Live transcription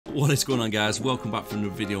What is going on, guys? Welcome back for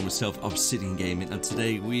another video. Myself, Obsidian Gaming, and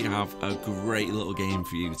today we have a great little game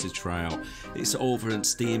for you to try out. It's over on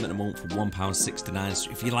Steam at the moment for £1.69,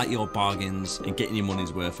 so if you like your bargains and getting your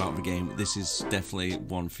money's worth out of the game, this is definitely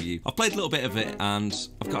one for you. I've played a little bit of it and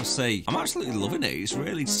I've got to say, I'm absolutely loving it. It's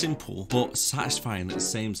really simple but satisfying at the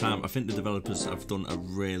same time. I think the developers have done a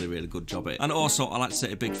really good job at it. And also, I'd like to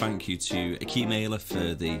say a big thank you to a keymailer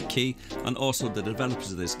for the key, and also the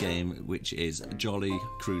developers of this game, which is Jolly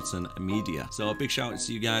Cruton Media. So a big shout out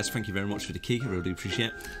to you guys. Thank you very much for the key. I really do appreciate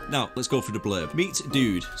it. Now let's go through the blurb. Meet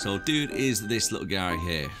Dude. So Dude is this little guy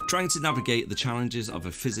here, trying to navigate the challenges of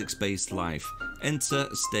a physics-based life. Enter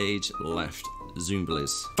stage left.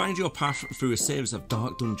 Zooblies. Find your path through a series of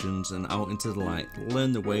dark dungeons and out into the light.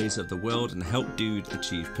 Learn the ways of the world and help Dude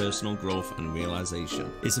achieve personal growth and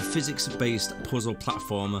realization. It's a physics-based puzzle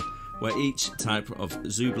platformer where each type of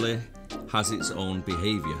Zooblie has its own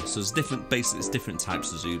behaviour. So there's basically it's different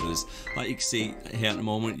types of Zooblies. Like you can see here at the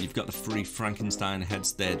moment, you've got the 3 Frankenstein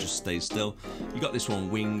heads there, just stay still. You got this one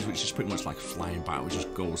wings, which is pretty much like a flying bat, which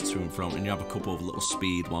just goes to and from, and you have a couple of little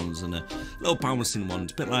speed ones and a little bouncing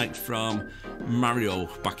ones, a bit like from Mario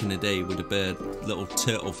back in the day with the bird, little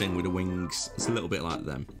turtle thing with the wings. It's a little bit like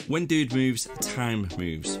them. When Dude moves, time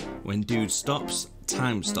moves. When Dude stops,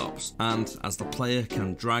 time stops. And as the player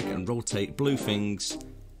can drag and rotate blue things,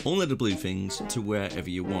 only the blue things, to wherever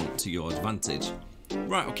you want to your advantage.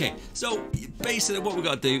 Right, okay, so basically what we've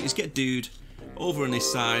got to do is get Dude over on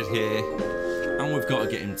this side here, and we've got to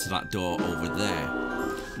get him to that door over there.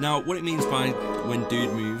 Now, what it means by when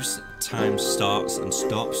Dude moves, time starts and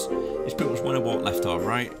stops, it's pretty much when I walk left or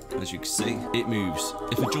right. As you can see, it moves.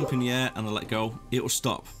 If I jump in the air and I let go, it will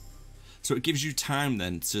stop. So it gives you time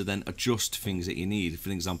then to adjust things that you need.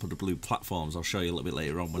 For example, the blue platforms, I'll show you a little bit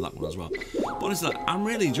later on with that one as well. But honestly, I'm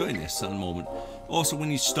really enjoying this at the moment. Also,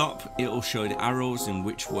 when you stop, it'll show you the arrows in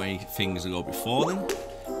which way things go before them.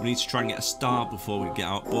 We need to try and get a star before we get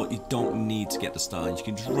out, but you don't need to get the star. You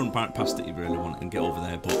can just run back past it if you really want and get over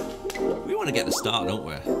there, but we want to get the star, don't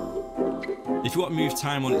we? If you want to move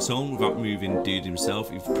time on its own without moving Dude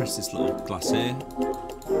himself, if you press this little glass here,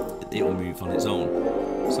 it will move on its own.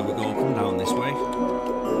 So we'll go up and down this way,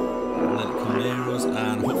 let it come near us,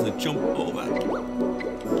 and hopefully jump over.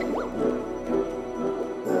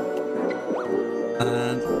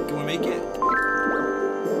 And can we make it?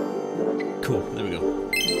 Cool, there we go.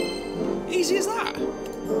 Easy as that.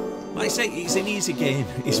 Like I say, it's an easy game.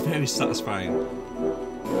 It's very satisfying.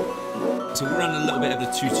 So we're on a little bit of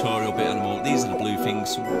the tutorial bit at the moment. These are the blue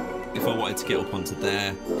things. If I wanted to get up onto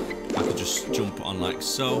there, I could just jump on like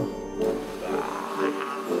so.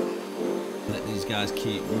 Let these guys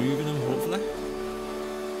keep moving them, hopefully.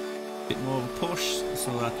 Bit more of a push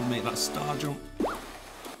so that I can make that star jump.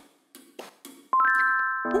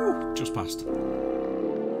 Woo, just passed.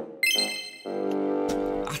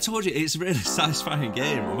 I told you, it's a really satisfying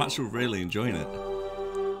game. I'm actually really enjoying it.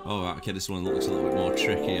 Oh, right, okay, this one looks a little bit more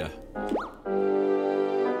trickier.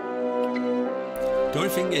 The only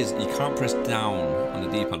thing is, you can't press down on the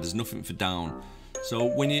D-pad. There's nothing for down. So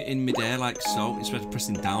when you're in mid-air like so, instead of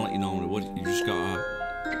pressing down like you normally would, you just gotta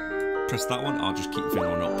press that one, or just keep your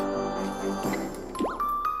finger up.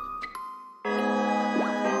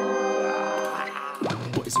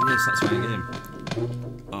 But it's a really satisfying game.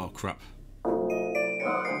 Oh crap.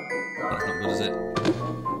 That's not good, is it?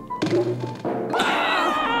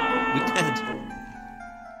 Ah! We're dead.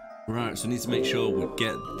 Right, so we need to make sure we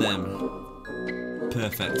get them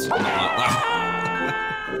perfect. Not like that.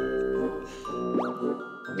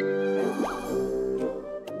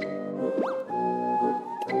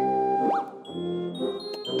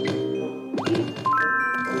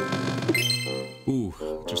 Ooh,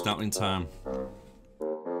 just out in time.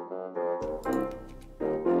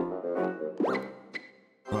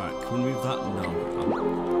 Right, can we move that?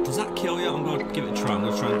 No. Does that kill you? I'm going to give it a try. I'm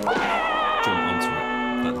going to try and jump onto it.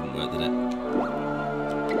 That didn't work, did it?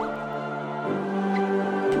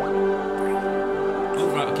 Oh,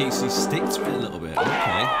 right, okay, so you stick to it a little bit.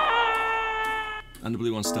 Okay. And the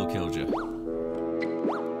blue one still killed you.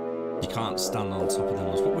 You can't stand on top of them,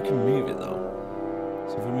 but we can move it though.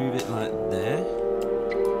 So if we move it like there.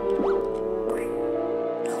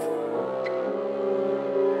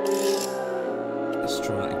 Let's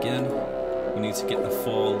try that again. We need to get the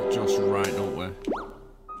fall just right, don't we?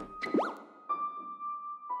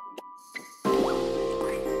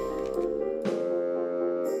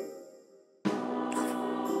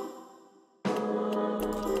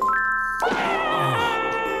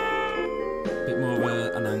 Bit more of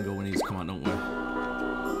an angle when he's come out, don't we?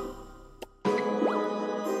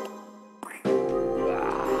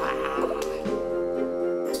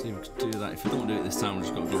 See if we can do that. If we don't do it this time, we've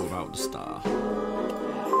just got to go do without the star.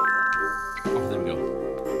 Oh, there we go.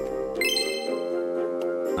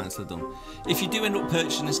 Nicely done. If you do end up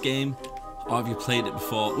purchasing this game, or have you played it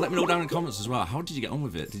before, let me know down in the comments as well. How did you get on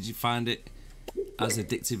with it? Did you find it as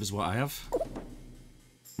addictive as what I have?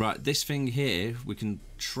 Right, this thing here, we can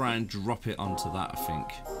try and drop it onto that, I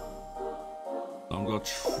think. So I'm going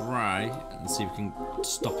to try and see if we can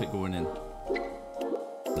stop it going in. A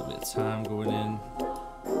little bit of time going in.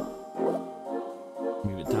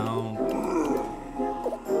 Move it down.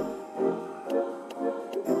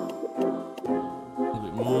 A little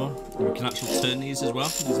bit more. And we can actually turn these as well,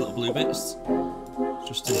 these little blue bits,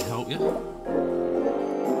 just to help you.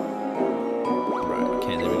 Right,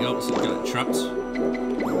 okay, there we go. So we've got it trapped.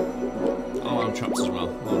 Oh, I'm trapped as well.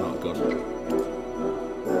 Oh, not good.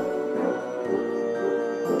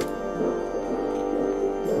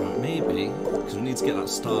 Right, maybe, because we need to get that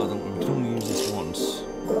star, don't we? We can only use this once.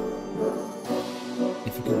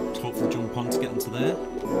 If we can hopefully jump on to get into there.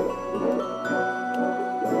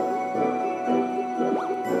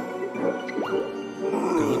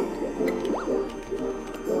 Good.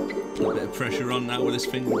 A little bit of pressure on now with this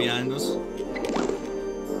thing behind us.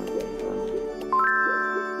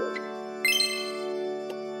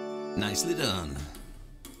 Nicely done.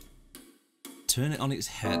 Turn it on its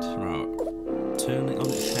head. Right. Turn it on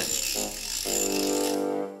its head.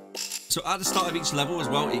 So at the start of each level as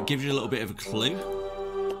well, it gives you a little bit of a clue.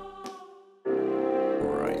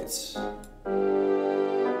 Right.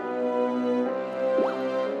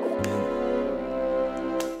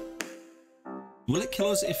 Will it kill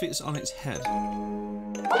us if it's on its head?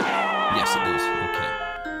 Yes, it does. Okay.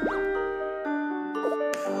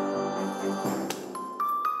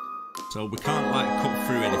 So we can't like cut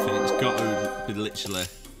through anything, it's got to be literally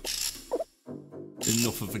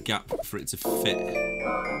enough of a gap for it to fit.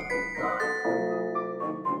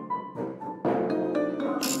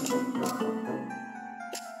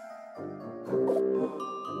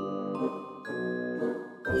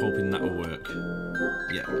 I'm hoping that will work.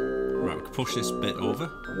 Yeah. Right, we can push this bit over.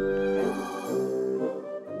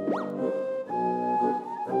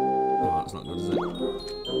 Oh, that's not good, is it?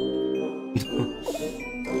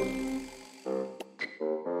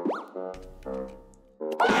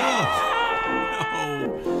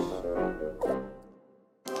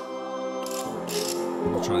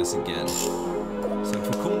 Try this again. So if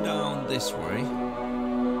we come down this way,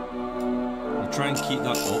 we'll try and keep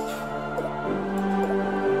that up.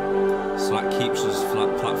 So that keeps us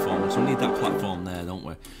flat platform. So we need that platform there, don't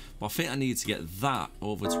we? But I think I need to get that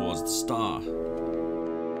over towards the star.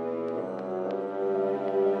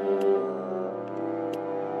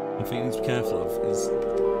 The thing I need to be careful of is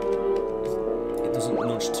it doesn't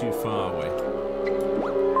nudge too far away.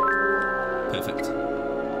 Perfect.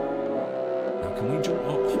 Can we jump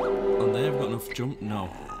up on there? Have we got enough jump? No.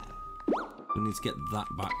 We need to get that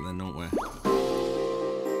back then, don't we?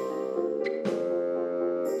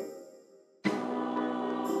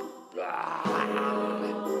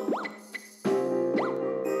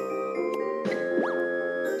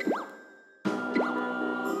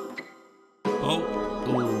 Oh.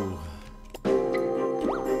 Oh.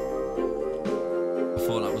 I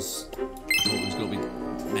thought it was going to be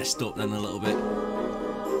messed up then a little bit.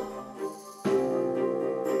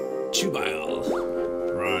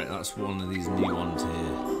 Right, that's one of these new ones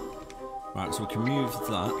here. Right, so we can move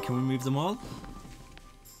that. Can we move them all?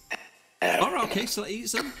 Alright, okay, so that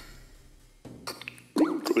eats them.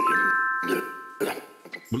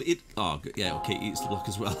 Will it eat? Oh, yeah, okay, it eats the block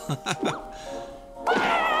as well.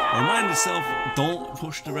 Remind yourself, don't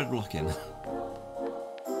push the red block in.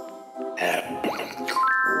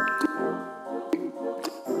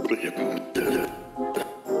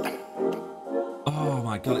 Oh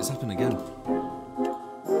my god, it's happened again.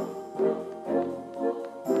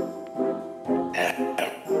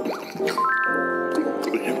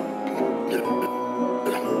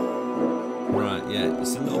 Right, yeah,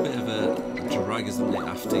 it's a little bit of a drag, isn't it,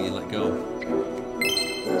 after you let go.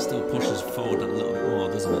 It still pushes forward a little bit more,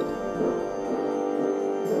 doesn't it?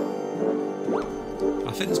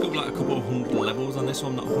 I think there's going to be like a couple of hundred levels on this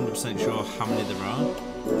one, I'm not 100% sure how many there are.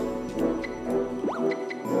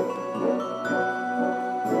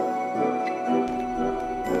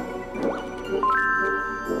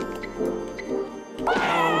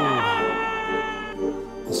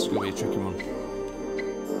 Tricky one.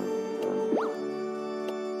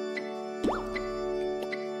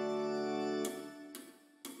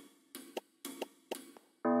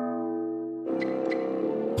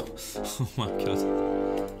 Oh my god.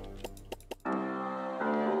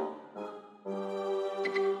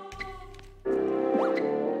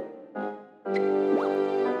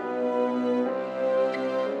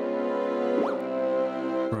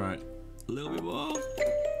 Right, a little bit more.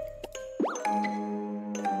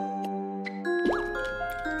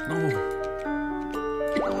 Oh.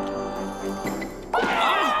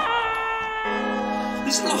 Ah!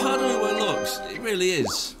 This is a lot harder than what it looks. It really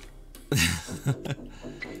is.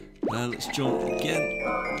 Let's jump again.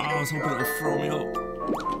 Oh, I was hoping it would throw me up.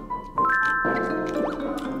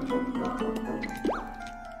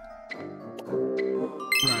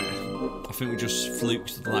 Right, I think we just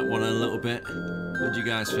fluked that one a little bit. What do you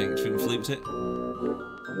guys think? Do you think we fluked it?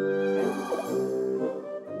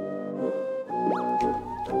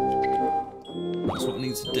 That's what I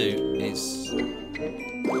need to do is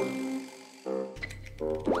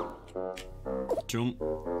jump,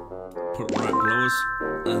 put it right below us,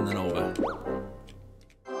 and then over.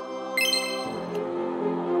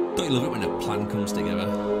 Don't you love it when a plan comes together?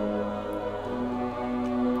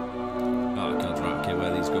 Oh god, right, okay,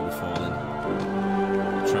 where these go before then?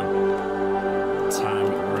 Try and time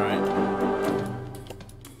it right.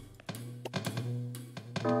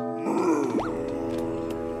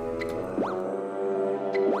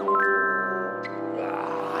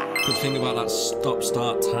 Good thing about that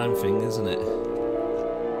stop-start time thing, isn't it?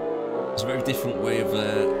 It's a very different way of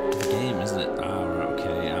the game, isn't it? Ah, right,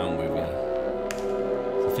 okay, I'm with you.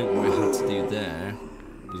 So I think what we had to do there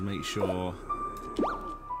was make sure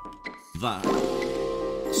that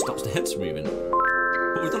stops the heads from moving.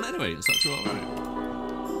 But we've done it anyway, it's actually alright.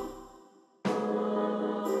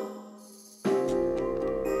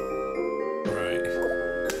 Right.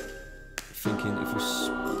 Thinking if we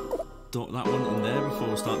stuck that one in there before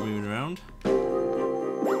we start moving around. We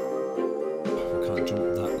can't jump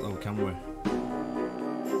that low, can we?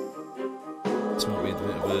 This might be a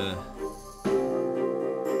bit of a...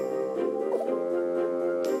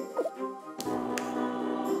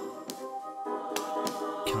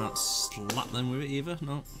 Can't slap them with it either,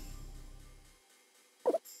 no.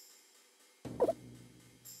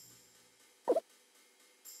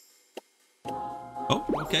 Oh,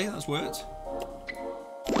 okay, that's worked.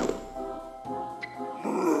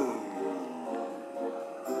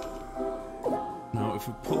 Now, if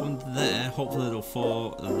we put them there, hopefully they'll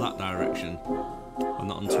fall that direction and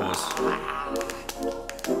not onto us.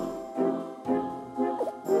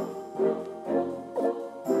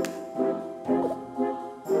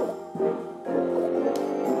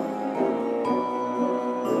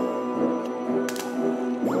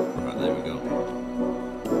 Right, there we go.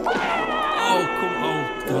 Oh, come on.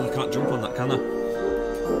 Oh, God, I can't jump on that, can I?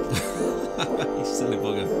 You silly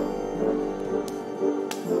bugger.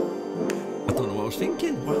 I don't know what I was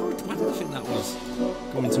thinking. Why did I think that was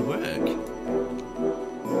going to work?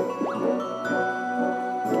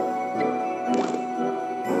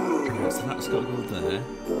 Right, so that's got to go there.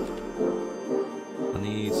 I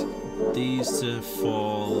need these to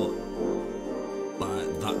fall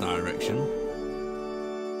like that direction.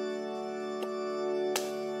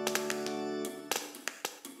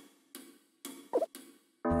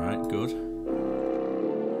 Right, good.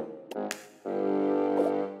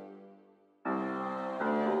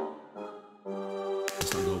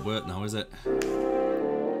 It's not going to work now, is it?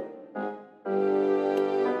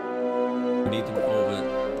 We need them over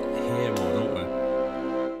here more, don't we?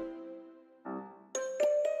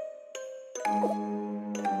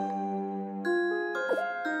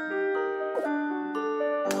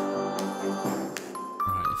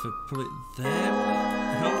 Right, if I put it there, will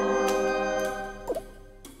it help?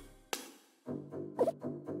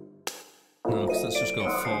 No, because that's just going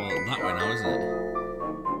to fall that way now, isn't it?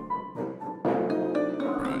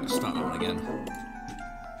 Right, start that one again.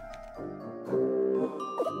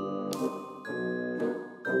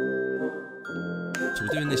 So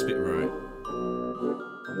we're doing this bit right.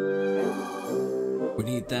 We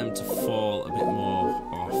need them to fall a bit more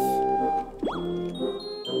off.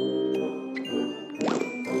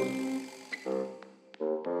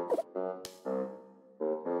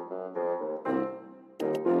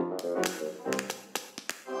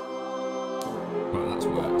 Right, that's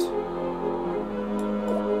worked.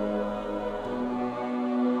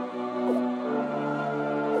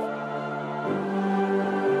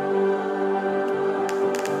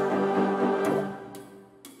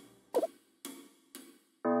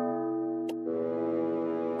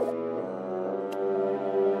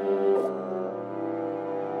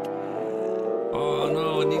 Oh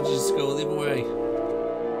no, I need you to go the other way.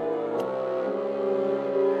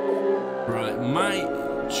 Right, might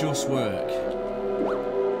just work.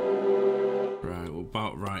 Right, we're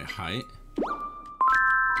about right height.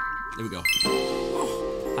 There we go.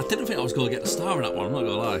 Oh, I didn't think I was going to get the star in that one, I'm not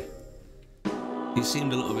going to lie. It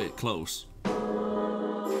seemed a little bit close.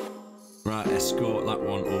 Right, escort that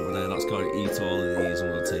one over there. That's got to eat all of these. I'm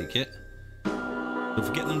going to take it. Don't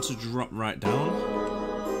forget them to drop right down.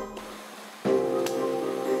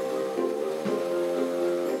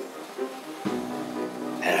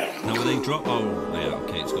 Now will they drop? Oh, yeah,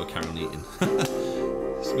 okay, it's got to carry on eating.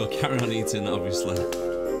 It's got to carry on eating, obviously.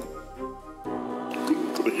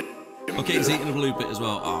 Okay, it's eating a blue bit as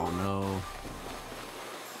well. Oh, no.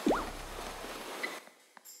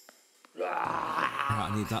 Right,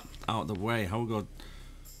 I need that out of the way. How we go?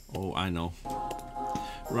 Oh, I know.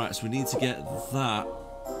 Right, so we need to get that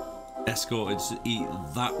escorted to eat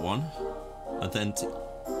that one, and then to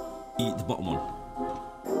eat the bottom one.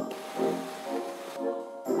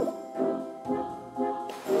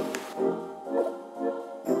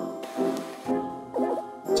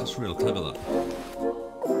 That's real clever, that.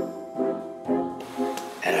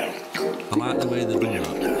 I like the way they've done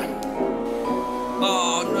that.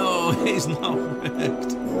 Oh no, it's not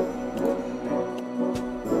worked.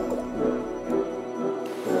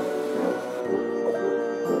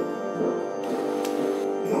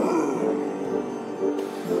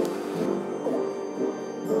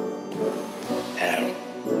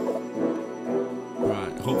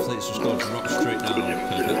 Right, hopefully it's just going to drop straight down.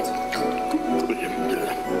 Perfect.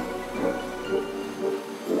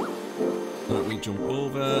 Right, we jump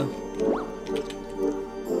over.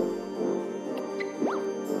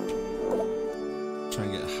 Try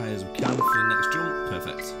and get as high as we can for the next jump.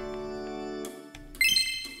 Perfect.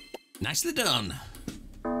 Nicely done.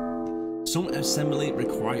 Some assembly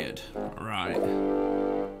required. Right.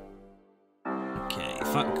 Okay,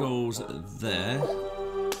 if that goes there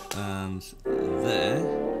and there,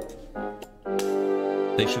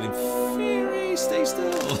 they should in theory stay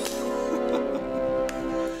still.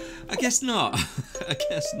 I guess not. I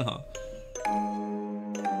guess not.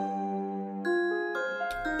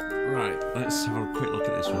 Right, let's have a quick look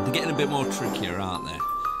at this one. They're getting a bit more trickier, aren't they?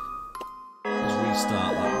 Let's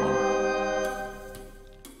restart that one.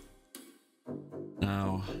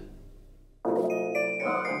 Now,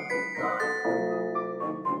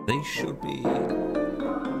 they should be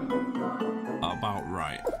about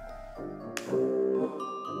right.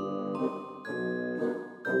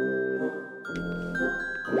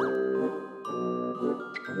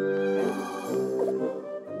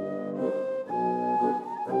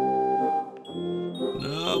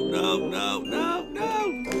 No, no, no, no, no!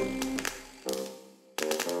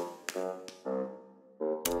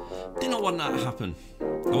 Did not want that to happen. I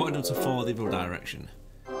wanted them to fall the other direction.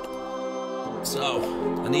 So,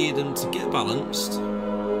 I need them to get balanced.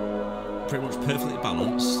 Pretty much perfectly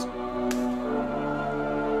balanced.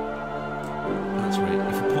 That's right.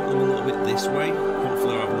 If I put them a little bit this way,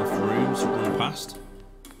 hopefully I'll have enough room to run past.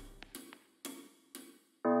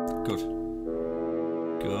 Good.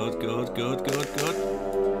 Good, good, good, good, good.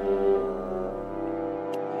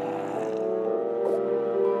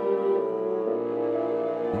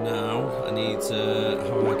 Now, I need to...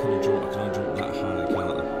 How high can I jump? I can't jump that high,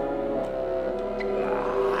 can't I?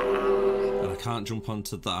 And I can't jump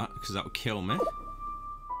onto that, because that would kill me.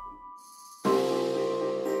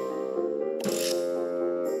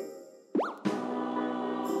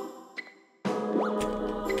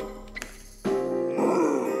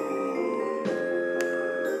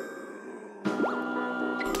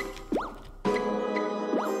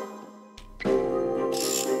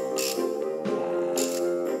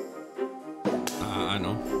 I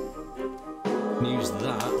know. Use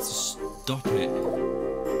that to stop it.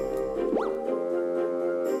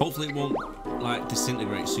 Hopefully it won't like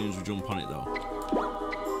disintegrate as soon as we jump on it though.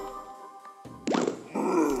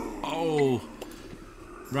 Oh!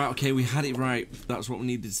 Right, okay, we had it right. That's what we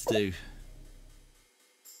needed to do.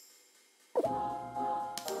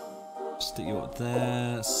 Stick you up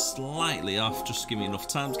there, slightly off, just give me enough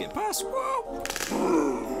time to get past. Whoa!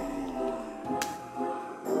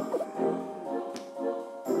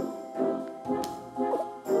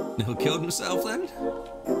 He'll kill himself then.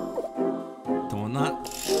 Don't want that.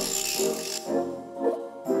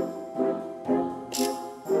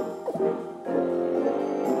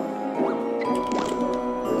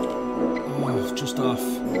 Oh, just off.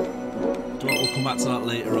 We'll come back to that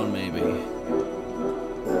later on, maybe.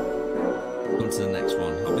 Go to the next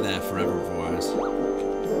one. I'll be there forever otherwise.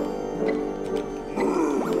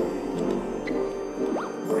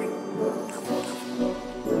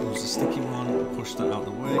 Use the sticky one, push that out of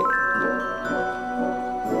the way.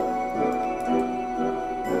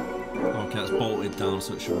 Okay, that's bolted down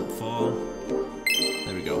so it shouldn't fall.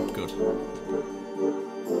 There we go, good.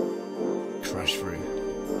 Crash through.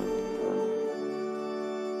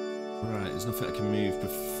 Right, there's nothing I can move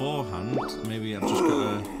beforehand. Maybe I've just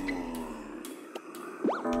got to...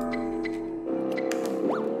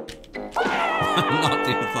 not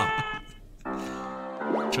do that.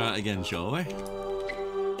 Try it again, shall we?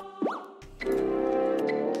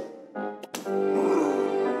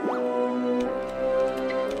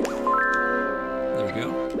 There we go.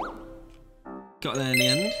 Got there in the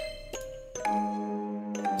end.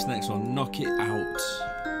 This next one, knock it out.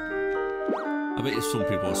 I bet some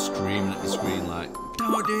people are screaming at the screen like,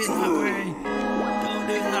 don't do it that way! Don't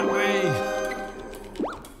do it that way!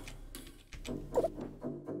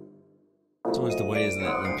 It's always the way, isn't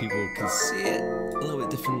it? When people can see it a little bit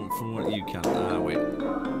different from what you can. Ah, wait.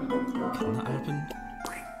 Can that happen?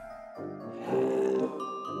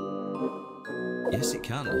 Yes, it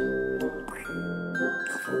can.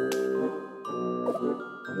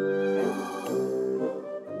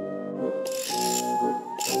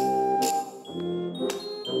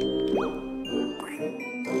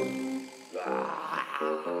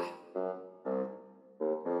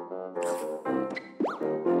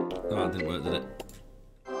 Oh, that didn't work, did it?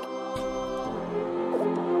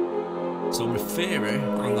 So my theory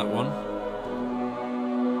on that one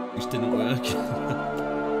just didn't work.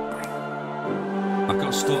 I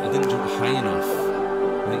got stuck, I didn't jump high enough.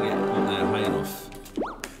 I didn't get up there high enough.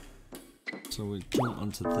 So we jump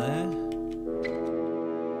onto there.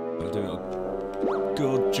 I'll do a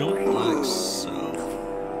good jump like so.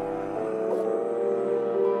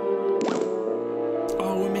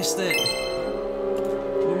 Oh, we missed it!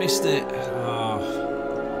 We missed it!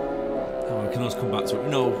 Oh, we can always come back to it. We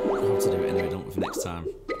know how to do it anyway, don't we, for next time.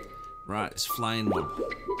 Right, it's flying one.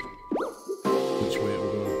 Which way are we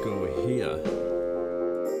going to go here?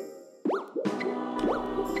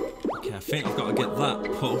 Okay, I think I've got to get that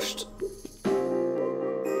pushed.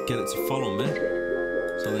 Get it to follow me.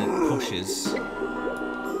 So then it pushes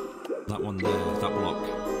that one there, that block.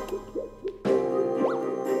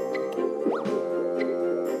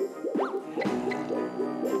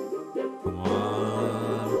 Come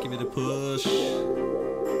on, give it a push.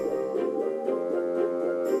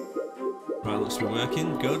 Right, looks to be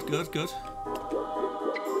working. Good, good, good.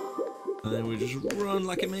 And then we just run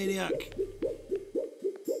like a maniac.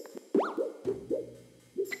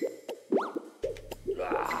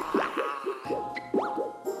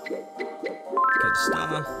 Get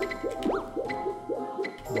star.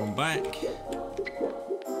 Run back.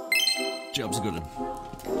 Job's a good one.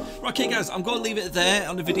 Right, okay guys, I'm going to leave it there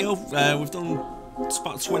on the video. We've done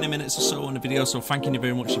about 20 minutes or so on the video, so thanking you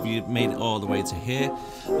very much if you made it all the way to here.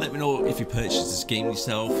 Let me know if you purchased this game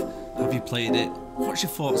yourself. Have you played it? What's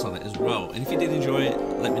your thoughts on it as well? And if you did enjoy it,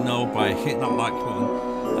 let me know by hitting that like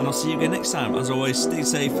button. And I'll see you again next time. As always, stay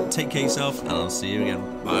safe, take care of yourself, and I'll see you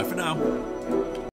again. Bye for now.